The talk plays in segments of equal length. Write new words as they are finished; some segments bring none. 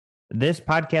This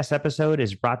podcast episode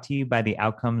is brought to you by the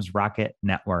Outcomes Rocket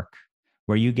Network,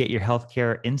 where you get your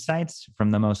healthcare insights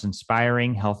from the most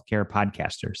inspiring healthcare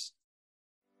podcasters.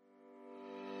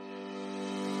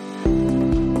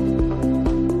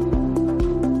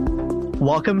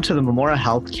 Welcome to the Memora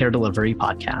Health Care Delivery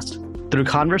Podcast. Through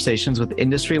conversations with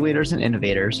industry leaders and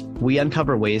innovators, we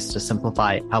uncover ways to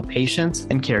simplify how patients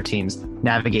and care teams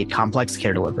navigate complex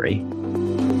care delivery.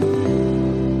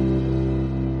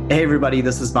 Hey everybody,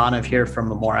 this is Manav here from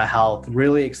Memora Health.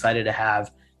 Really excited to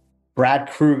have Brad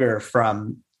Kruger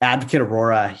from Advocate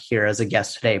Aurora here as a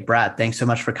guest today. Brad, thanks so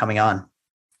much for coming on.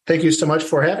 Thank you so much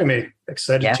for having me.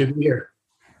 Excited to be here.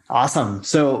 Awesome.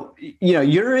 So,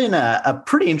 you're in a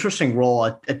pretty interesting role,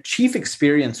 a chief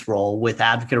experience role with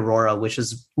Advocate Aurora, which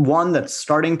is one that's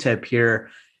starting to appear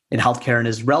in healthcare and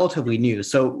is relatively new.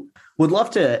 So would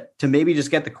love to maybe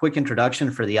just get the quick introduction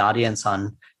for the audience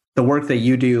on the work that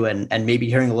you do and maybe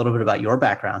hearing a little bit about your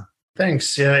background.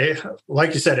 Thanks. Yeah,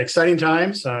 like you said, exciting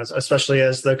times, especially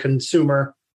as the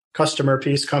customer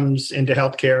piece comes into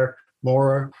healthcare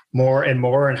more and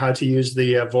more, and how to use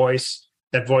the voice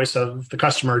of the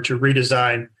customer to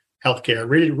redesign healthcare,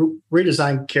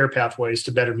 redesign care pathways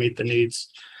to better meet the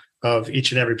needs of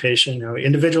each and every patient,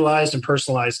 individualized and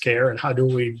personalized care. And how do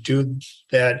we do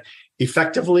that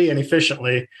effectively and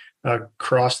efficiently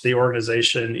across the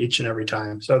organization each and every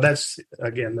time? So that's,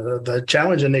 again, the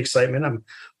challenge and the excitement. I'm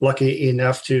lucky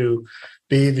enough to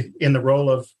be in the role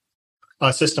of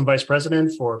Assistant Vice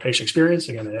President for Patient Experience,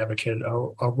 again, at Advocate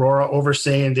Aurora,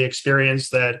 overseeing the experience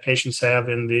that patients have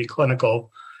in the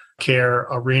clinical care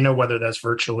arena, whether that's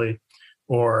virtually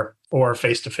or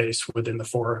face-to-face within the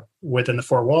four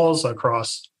walls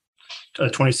across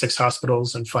 26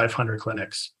 hospitals and 500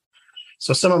 clinics.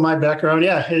 So some of my background,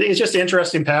 it's just an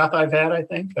interesting path I've had, I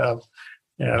think,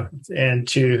 and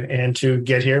to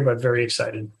get here, but very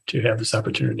excited to have this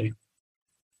opportunity.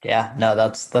 Yeah, no,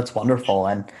 that's wonderful.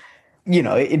 And,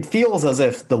 it feels as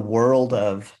if the world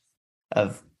of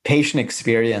patient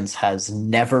experience has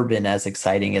never been as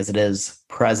exciting as it is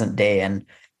present day. And,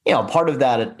 part of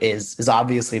that is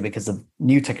obviously because of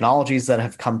new technologies that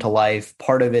have come to life.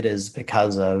 Part of it is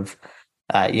because of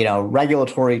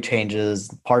regulatory changes.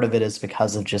 Part of it is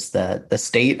because of just the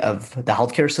state of the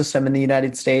healthcare system in the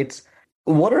United States.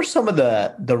 What are some of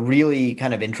the really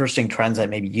kind of interesting trends that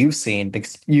maybe you've seen?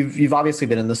 Because you've obviously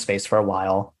been in this space for a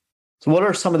while. So what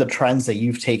are some of the trends that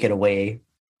you've taken away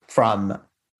from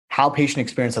how patient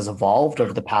experience has evolved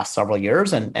over the past several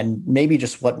years, and maybe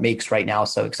just what makes right now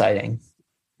so exciting?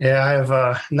 Yeah, I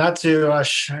have not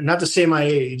to say my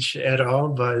age at all,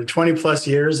 but 20 plus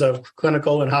years of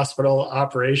clinical and hospital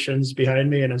operations behind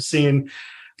me, and I've seen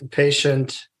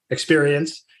patient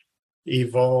experience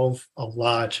evolve a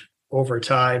lot over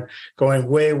time. Going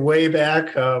way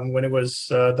back when it was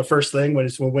the first thing,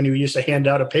 when you used to hand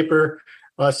out a paper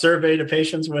survey to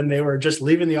patients when they were just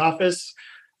leaving the office,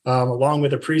 along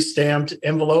with a pre-stamped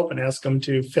envelope, and ask them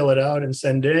to fill it out and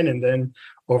send in, and then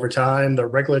over time, the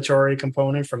regulatory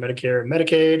component for Medicare and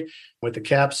Medicaid with the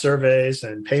CAP surveys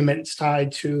and payments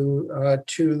tied to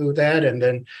that. And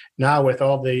then now with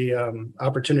all the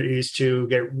opportunities to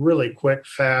get really quick,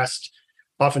 fast,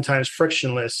 oftentimes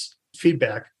frictionless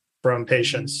feedback from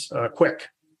patients quick,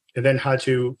 and then how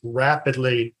to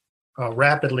rapidly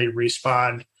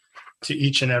respond to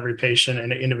each and every patient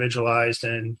in an individualized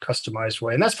and customized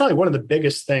way. And that's probably one of the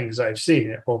biggest things I've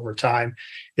seen over time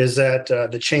is that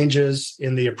the changes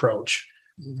in the approach.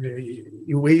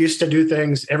 We used to do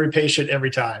things every patient,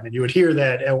 every time. And you would hear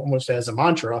that almost as a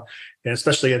mantra, and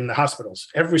especially in the hospitals.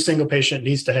 Every single patient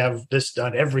needs to have this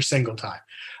done every single time.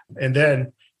 And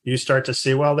then you start to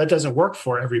see, well, that doesn't work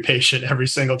for every patient every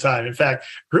single time. In fact,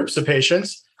 groups of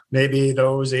patients, maybe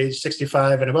those age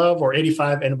 65 and above or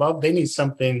 85 and above, they need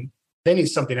something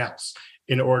else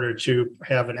in order to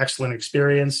have an excellent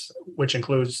experience, which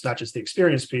includes not just the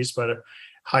experience piece, but a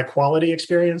high quality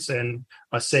experience and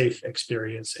a safe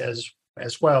experience as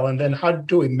well. And then how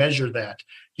do we measure that,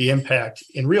 the impact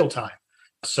in real time,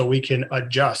 so we can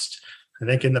adjust? I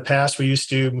think in the past we used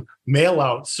to mail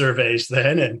out surveys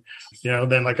then, and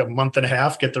then like a month and a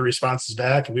half, get the responses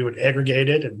back, and we would aggregate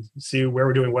it and see where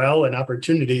we're doing well and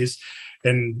opportunities.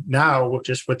 And now,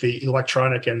 just with the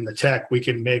electronic and the tech, we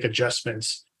can make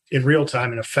adjustments in real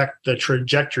time and affect the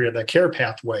trajectory of the care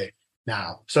pathway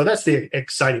now. So that's the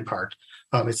exciting part.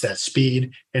 It's that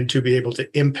speed and to be able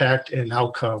to impact an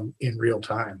outcome in real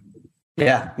time.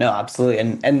 Yeah, no, absolutely.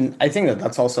 And I think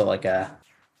that's also like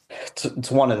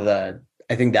it's one of the,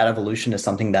 I think that evolution is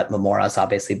something that Memora has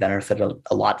obviously benefited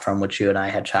a lot from, which you and I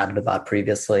had chatted about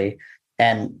previously.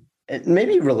 And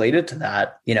maybe related to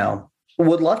that,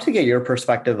 would love to get your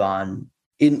perspective on,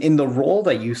 In the role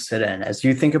that you sit in, as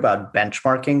you think about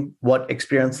benchmarking what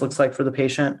experience looks like for the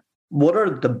patient, what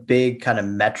are the big kind of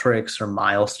metrics or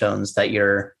milestones that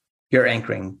you're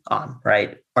anchoring on,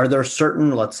 right? Are there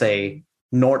certain, let's say,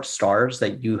 North Stars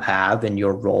that you have in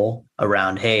your role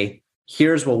around, hey,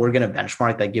 here's what we're going to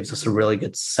benchmark that gives us a really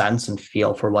good sense and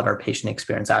feel for what our patient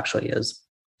experience actually is?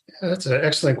 That's an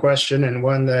excellent question, and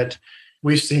one that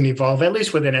we've seen evolve, at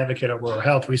least within Advocate of Oral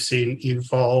Health, we've seen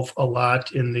evolve a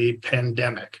lot in the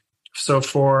pandemic. So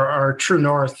for our True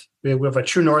North, we have a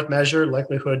True North measure,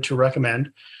 likelihood to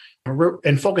recommend,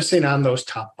 and focusing on those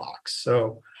top box.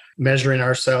 So measuring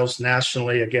ourselves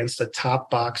nationally against a top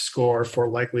box score for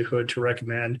likelihood to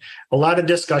recommend. A lot of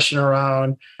discussion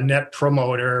around net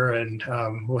promoter, and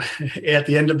at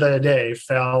the end of the day,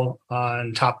 fell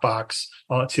on top box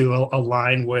to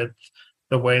align with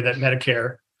the way that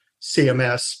Medicare,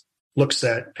 CMS looks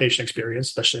at patient experience,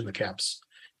 especially in the CAHPS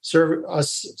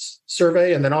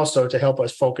survey, and then also to help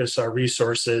us focus our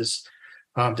resources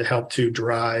to help to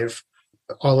drive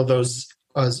all of those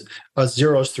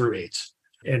zeros through eights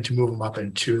and to move them up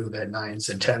into the 9s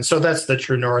and 10s. So that's the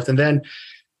True North. And then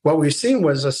what we've seen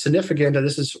was a significant, and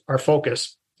this is our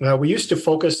focus. We used to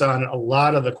focus on a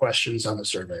lot of the questions on the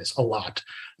surveys, a lot,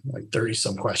 like 30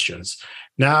 some questions.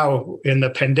 Now in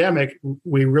the pandemic,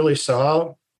 we really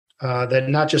saw that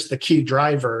not just the key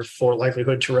driver for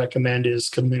likelihood to recommend is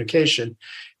communication.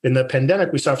 In the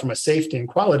pandemic, we saw from a safety and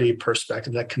quality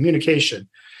perspective that communication,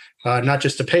 not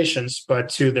just to patients, but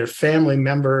to their family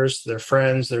members, their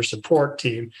friends, their support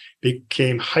team,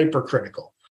 became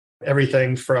hypercritical.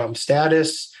 Everything from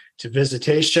status to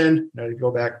visitation, you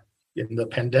go back in the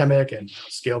pandemic and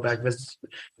scale back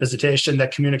visitation,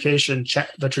 that communication,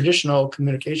 the traditional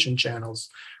communication channels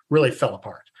really fell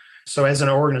apart. So as an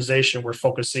organization, we're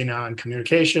focusing on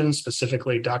communication,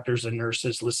 specifically doctors and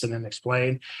nurses listen and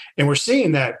explain. And we're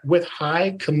seeing that with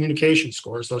high communication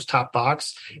scores, those top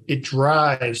box, it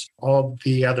drives all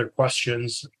the other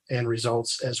questions and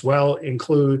results as well,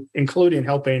 including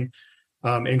helping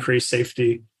increase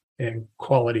safety and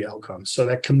quality outcomes. So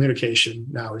that communication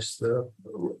now is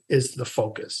the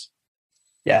focus.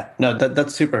 Yeah, no,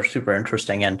 that's super, super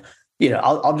interesting. And,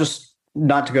 I'll just,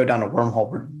 not to go down a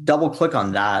wormhole, but double click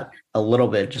on that a little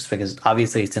bit, just because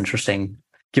obviously it's interesting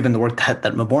given the work that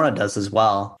Memora does as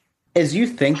well. As you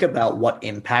think about what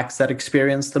impacts that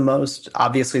experience the most,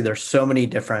 obviously there's so many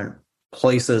different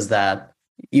places that,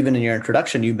 even in your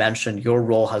introduction, you mentioned your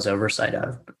role has oversight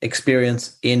of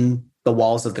experience in the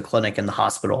walls of the clinic and the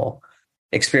hospital,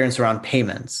 experience around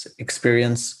payments,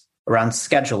 experience around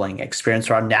scheduling, experience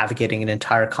around navigating an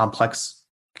entire complex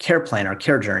care plan or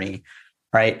care journey,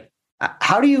 right?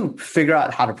 How do you figure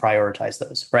out how to prioritize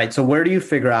those, right? So where do you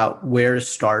figure out where to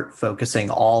start focusing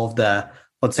all of the,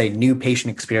 let's say, new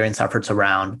patient experience efforts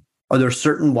around? Are there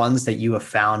certain ones that you have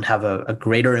found have a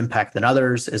greater impact than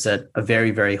others? Is it a very,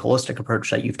 very holistic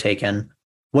approach that you've taken?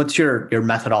 What's your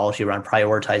methodology around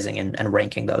prioritizing and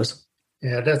ranking those?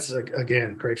 Yeah, that's,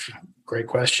 again, great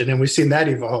question. And we've seen that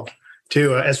evolve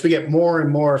too, as we get more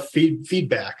and more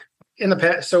feedback in the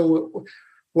past. So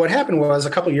what happened was a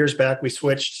couple of years back, we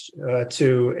switched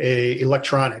to a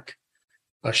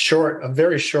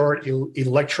very short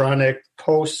electronic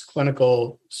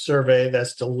post-clinical survey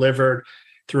that's delivered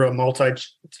through a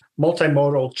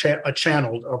multimodal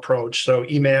channeled approach. So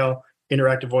email,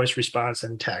 interactive voice response,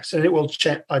 and text. And it will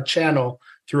channel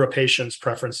through a patient's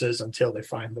preferences until they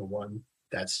find the one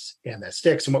that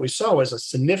sticks. And what we saw was a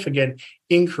significant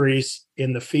increase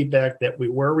in the feedback that we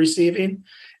were receiving,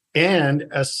 and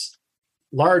a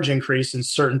large increase in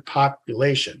certain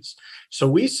populations. So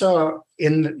we saw,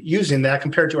 in using that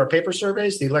compared to our paper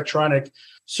surveys, the electronic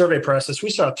survey process, we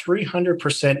saw a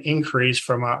 300% increase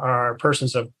from our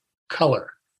persons of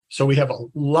color. So we have a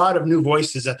lot of new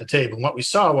voices at the table. And what we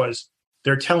saw was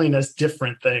they're telling us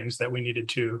different things that we needed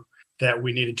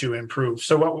to improve.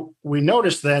 So what we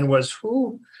noticed then was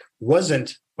who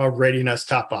wasn't already in us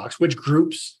top box, which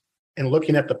groups, and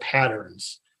looking at the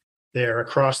patterns there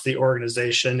across the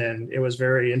organization. And it was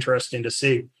very interesting to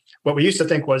see. What we used to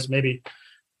think was maybe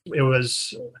it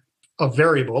was a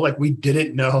variable, like we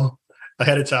didn't know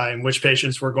ahead of time which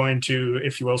patients were going to,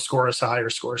 if you will, score us high or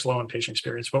score us low in patient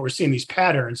experience. But we're seeing these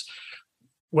patterns,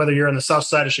 whether you're on the south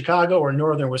side of Chicago or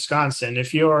northern Wisconsin.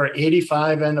 If you're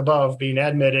 85 and above being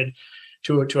admitted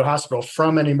to a hospital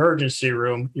from an emergency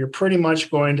room, you're pretty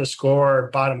much going to score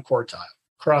bottom quartile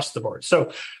across the board.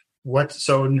 So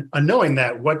knowing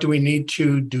that, what do we need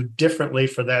to do differently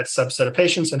for that subset of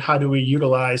patients, and how do we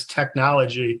utilize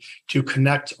technology to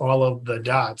connect all of the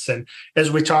dots? And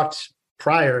as we talked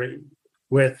prior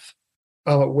with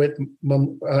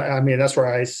That's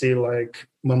where I see like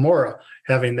Memora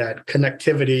having that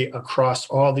connectivity across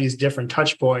all these different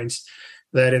touch points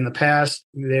that in the past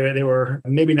they were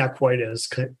maybe not quite as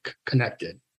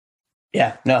connected.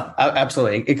 Yeah, no,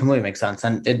 absolutely. It completely makes sense.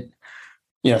 And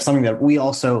something that we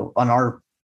also on our,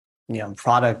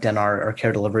 product and our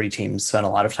care delivery teams spend a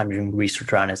lot of time doing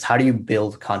research around is how do you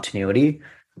build continuity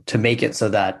to make it so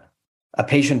that a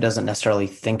patient doesn't necessarily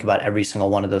think about every single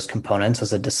one of those components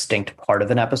as a distinct part of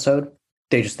an episode.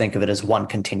 They just think of it as one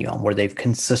continuum where they've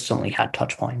consistently had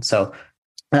touch points. So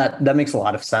that makes a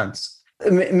lot of sense.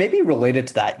 Maybe related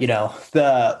to that,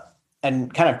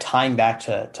 and kind of tying back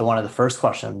to one of the first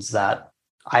questions that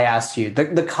I asked you,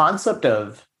 the concept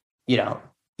of,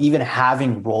 even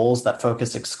having roles that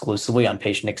focus exclusively on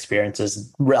patient experience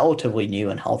is relatively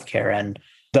new in healthcare. And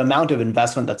the amount of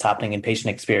investment that's happening in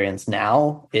patient experience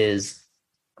now is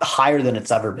higher than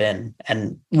it's ever been.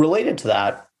 And related to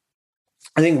that,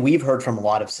 I think we've heard from a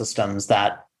lot of systems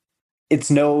that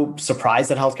it's no surprise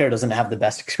that healthcare doesn't have the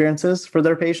best experiences for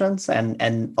their patients.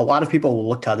 And a lot of people will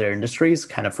look to other industries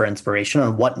kind of for inspiration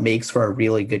on what makes for a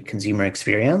really good consumer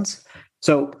experience.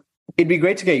 So it'd be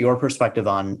great to get your perspective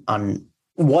on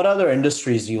what other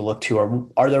industries you look to, or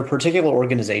are there particular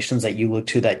organizations that you look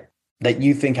to that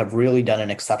you think have really done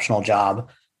an exceptional job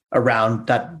around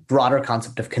that broader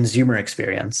concept of consumer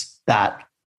experience that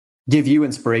give you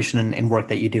inspiration in work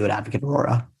that you do at Advocate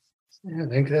Aurora? Yeah, I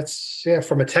think that's,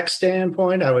 from a tech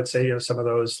standpoint, I would say, some of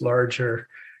those larger,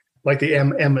 like the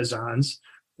Amazons,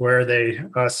 where they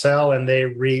sell and they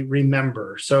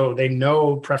remember. So they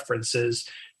know preferences.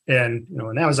 And,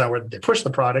 in Amazon, where they push the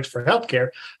products for healthcare,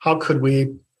 how could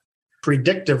we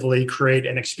predictively create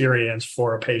an experience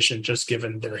for a patient just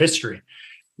given their history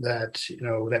that,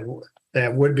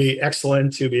 that would be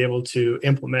excellent to be able to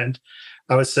implement.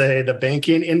 I would say the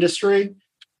banking industry,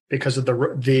 because of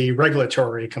the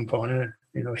regulatory component,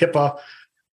 HIPAA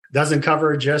doesn't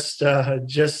cover just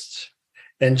healthcare.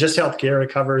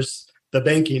 It covers the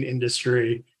banking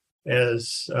industry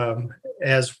as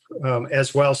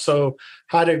well. So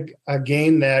how to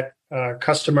gain that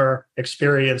customer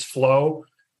experience flow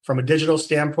from a digital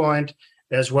standpoint,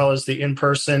 as well as the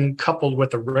in-person, coupled with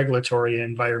the regulatory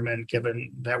environment,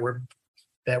 given that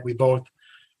we both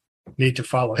need to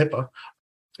follow HIPAA.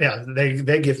 Yeah,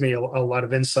 they give me a lot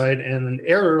of insight, and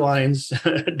airlines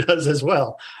does as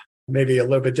well. Maybe a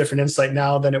little bit different insight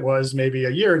now than it was maybe a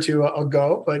year or two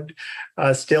ago, but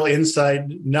still insight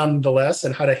nonetheless,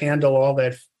 and how to handle all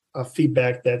that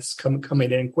feedback that's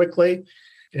coming in quickly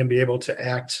and be able to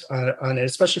act on it,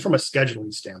 especially from a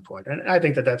scheduling standpoint. And I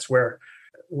think that's where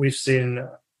we've seen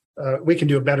we can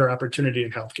do a better opportunity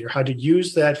in healthcare, how to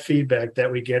use that feedback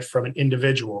that we get from an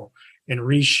individual and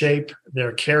reshape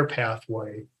their care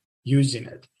pathway using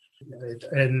it.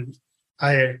 And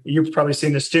you've probably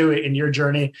seen this too in your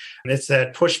journey. It's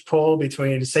that push-pull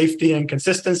between safety and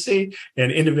consistency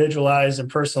and individualized and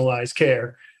personalized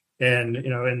care. And,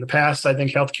 in the past, I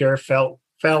think healthcare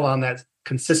fell on that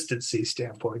consistency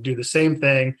standpoint, do the same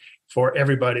thing for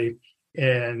everybody.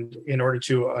 And in order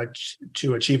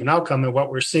to achieve an outcome, and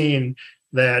what we're seeing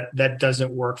that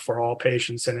doesn't work for all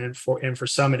patients. And for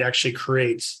some, it actually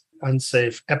creates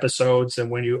unsafe episodes.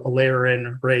 And when you layer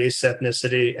in race,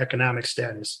 ethnicity, economic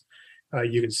status,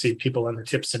 you can see people on the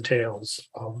tips and tails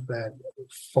of that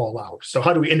fall out. So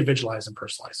how do we individualize and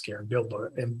personalize care and build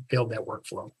that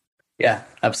workflow? Yeah,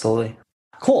 absolutely.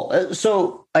 Cool.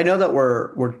 So I know that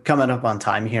we're coming up on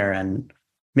time here, and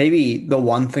maybe the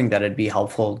one thing that it'd be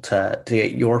helpful to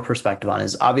get your perspective on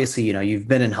is obviously, you've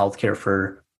been in healthcare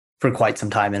for quite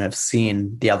some time and have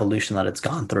seen the evolution that it's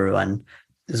gone through. And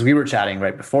as we were chatting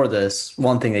right before this,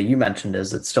 one thing that you mentioned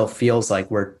is it still feels like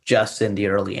we're just in the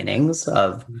early innings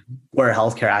of where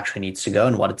healthcare actually needs to go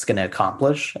and what it's going to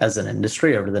accomplish as an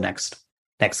industry over the next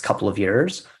couple of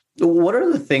years. What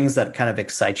are the things that kind of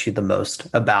excite you the most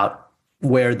about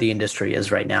where the industry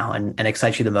is right now and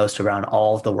excites you the most around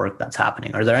all of the work that's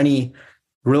happening? Are there any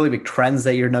really big trends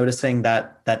that you're noticing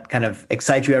that kind of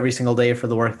excite you every single day for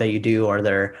the work that you do? Are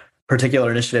there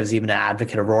particular initiatives, even at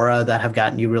Advocate Aurora, that have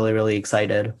gotten you really, really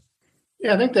excited?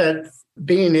 Yeah, I think that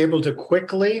being able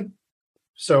to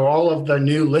so all of the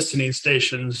new listening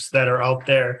stations that are out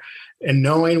there, and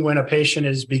knowing when a patient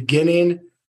is beginning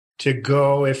to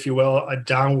go, if you will, a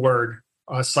downward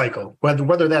cycle,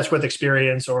 whether that's with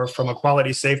experience or from a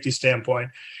quality safety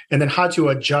standpoint, and then how to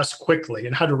adjust quickly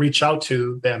and how to reach out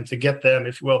to them to get them,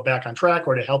 if you will, back on track,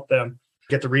 or to help them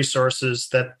get the resources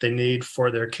that they need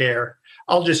for their care.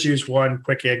 I'll just use one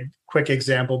quick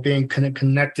example, being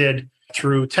connected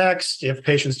through text. If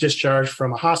patients discharged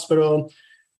from a hospital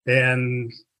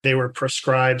and they were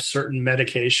prescribed certain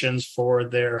medications for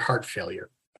their heart failure.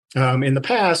 In the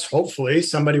past, hopefully,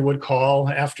 somebody would call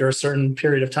after a certain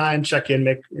period of time, check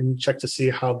in, and check to see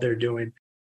how they're doing.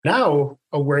 Now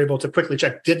we're able to quickly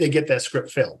check, did they get that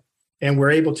script filled? And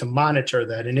we're able to monitor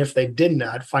that. And if they did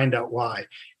not, find out why.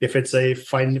 If it's a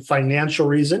financial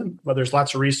reason, well, there's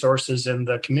lots of resources in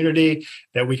the community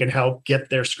that we can help get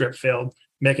their script filled,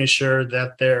 making sure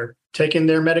that they're taking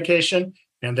their medication,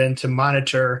 and then to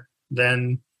monitor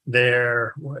then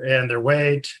their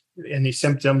weight, any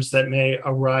symptoms that may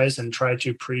arise, and try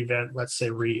to prevent, let's say,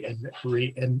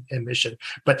 readmission.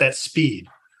 But that speed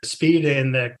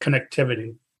and the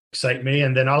connectivity excite me.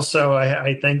 And then also,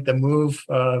 I think the move,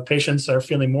 patients are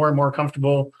feeling more and more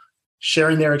comfortable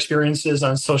sharing their experiences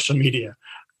on social media.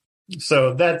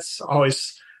 So that's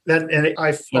always that, and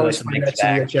I always find that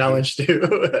to be a challenge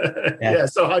too. Yeah.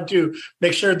 So how to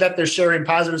make sure that they're sharing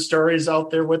positive stories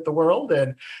out there with the world,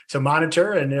 and to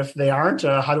monitor. And if they aren't,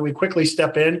 how do we quickly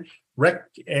step in,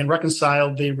 and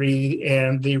reconcile the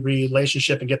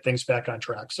relationship and get things back on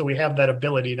track? So we have that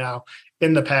ability now.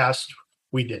 In the past,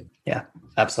 we did. Yeah,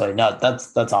 absolutely. No,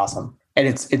 that's awesome. And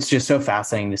it's just so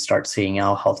fascinating to start seeing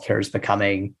how healthcare is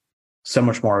becoming so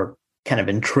much more kind of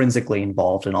intrinsically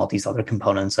involved in all these other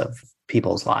components of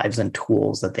people's lives and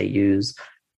tools that they use.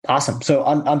 Awesome. So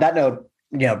on that note,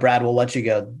 Brad, we'll let you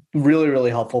go. Really, really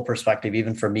helpful perspective,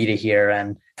 even for me to hear.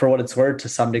 And for what it's worth, to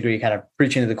some degree, kind of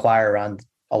preaching to the choir around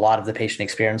a lot of the patient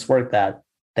experience work that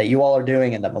you all are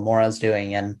doing and that Memora is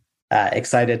doing. And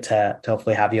excited to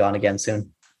hopefully have you on again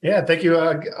soon. Yeah, thank you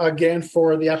again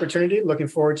for the opportunity. Looking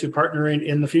forward to partnering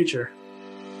in the future.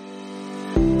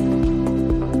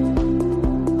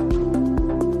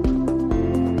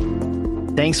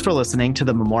 Thanks for listening to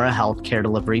the Memora Health Care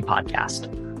Delivery Podcast.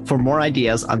 For more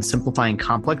ideas on simplifying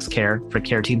complex care for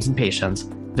care teams and patients,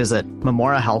 visit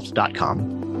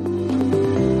memorahealth.com.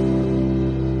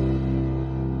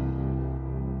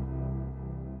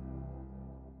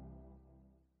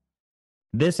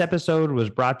 This episode was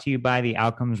brought to you by the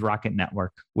Outcomes Rocket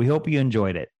Network. We hope you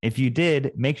enjoyed it. If you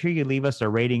did, make sure you leave us a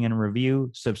rating and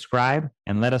review, subscribe,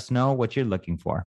 and let us know what you're looking for.